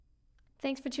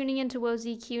Thanks for tuning in to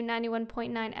WOZQ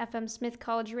 91.9 FM Smith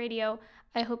College Radio.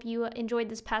 I hope you enjoyed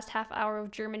this past half hour of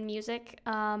German music,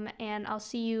 and I'll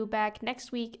see you back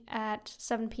next week at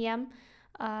 7 p.m.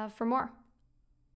 For more.